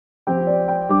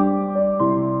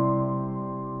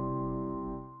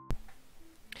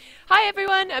Hi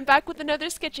everyone, I'm back with another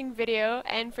sketching video,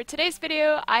 and for today's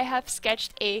video I have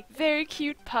sketched a very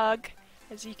cute pug,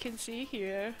 as you can see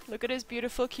here. Look at his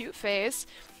beautiful cute face.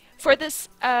 For this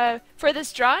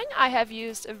drawing I have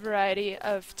used a variety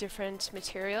of different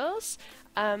materials.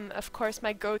 Of course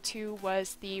my go-to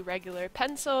was the regular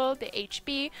pencil, the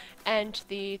HB, and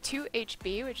the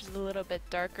 2HB, which is a little bit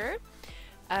darker.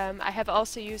 I have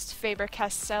also used Faber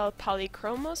Castell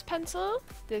Polychromos pencil.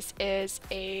 This is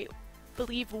a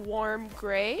believe warm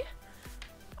gray.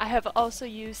 I have also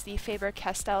used the Faber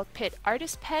Castell PITT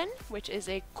artist pen, which is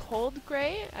a cold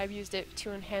gray. I've used it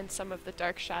to enhance some of the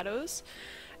dark shadows.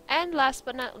 And last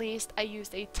but not least, I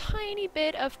used a tiny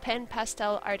bit of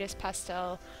PanPastel artist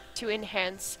pastel to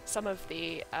enhance some of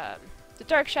the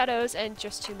dark shadows and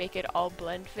just to make it all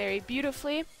blend very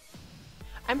beautifully.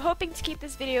 I'm hoping to keep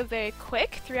this video very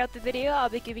quick. Throughout the video I'll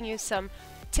be giving you some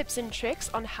tips and tricks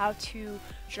on how to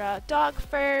draw dog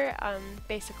fur,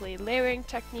 basically layering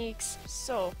techniques,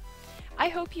 so I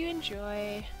hope you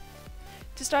enjoy.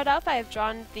 To start off, I have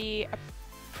drawn the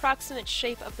approximate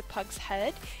shape of the pug's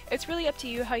head. It's really up to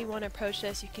you how you want to approach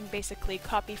this. You can basically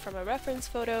copy from a reference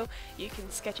photo, you can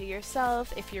sketch it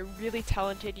yourself. If you're really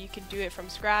talented, you can do it from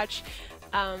scratch.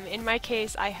 In my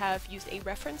case, I have used a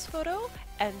reference photo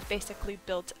and basically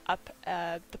built up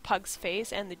the pug's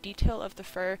face and the detail of the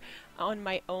fur on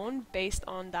my own based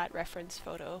on that reference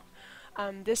photo.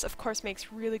 This of course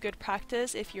makes really good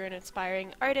practice if you're an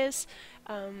aspiring artist.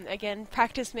 Again,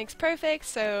 practice makes perfect,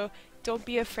 so don't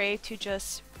be afraid to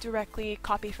just directly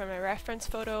copy from a reference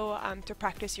photo to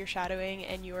practice your shadowing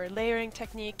and your layering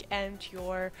technique and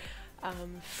your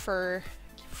fur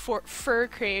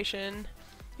creation,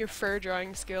 your fur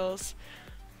drawing skills.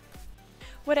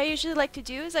 What I usually like to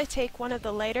do is I take one of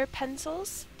the lighter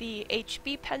pencils, the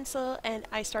HB pencil, and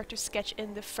I start to sketch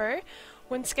in the fur.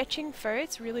 When sketching fur,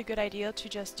 it's a really good idea to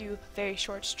just do very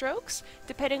short strokes.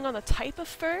 Depending on the type of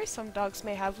fur, some dogs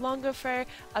may have longer fur,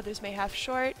 others may have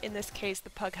short. In this case,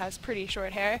 the pug has pretty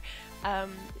short hair.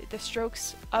 The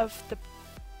strokes of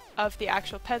the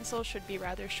actual pencil should be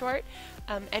rather short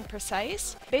and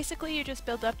precise. Basically, you just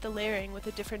build up the layering with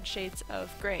the different shades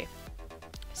of gray.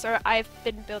 So I've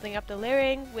been building up the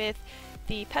layering with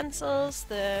the pencils,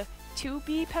 the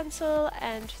 2B pencil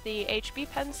and the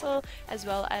HB pencil, as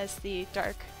well as the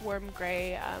dark warm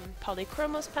gray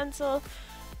Polychromos pencil.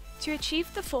 To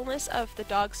achieve the fullness of the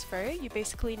dog's fur, you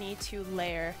basically need to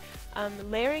layer.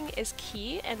 Layering is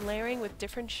key, and layering with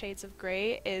different shades of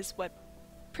gray is what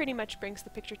pretty much brings the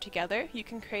picture together. You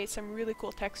can create some really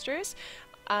cool textures.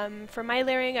 For my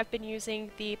layering, I've been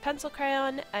using the pencil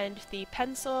crayon and the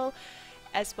pencil,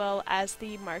 as well as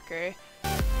the marker.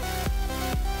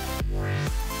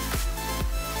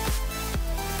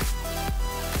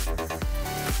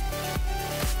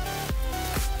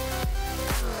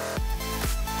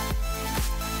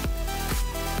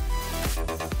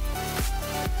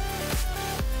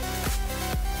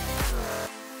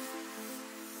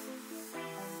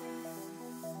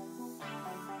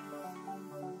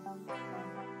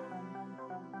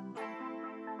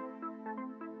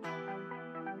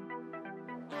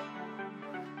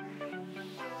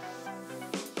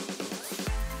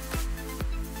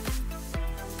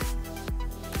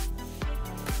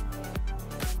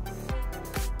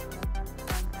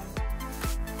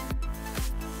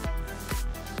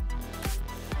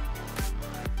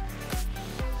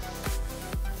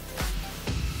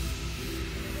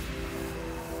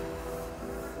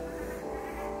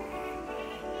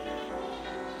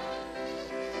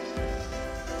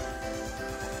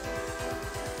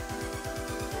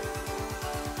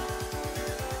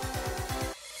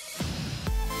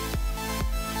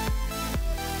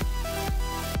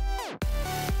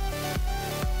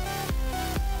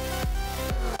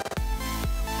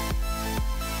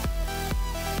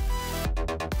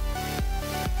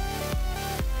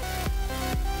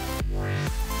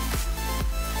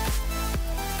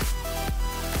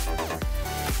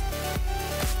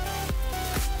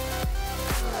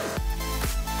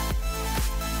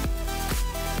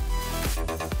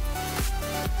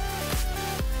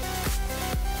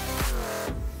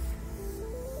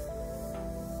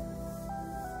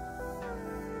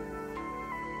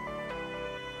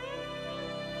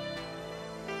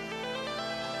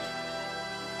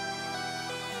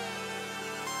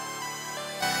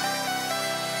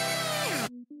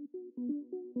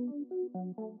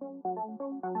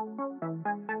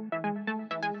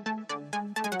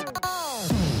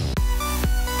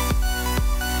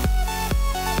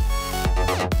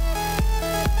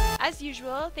 as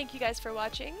usual, thank you guys for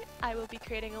watching. I will be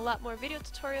creating a lot more video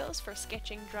tutorials for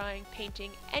sketching, drawing,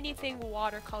 painting, anything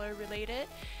watercolor related.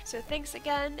 So thanks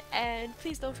again, and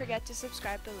please don't forget to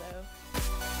subscribe below.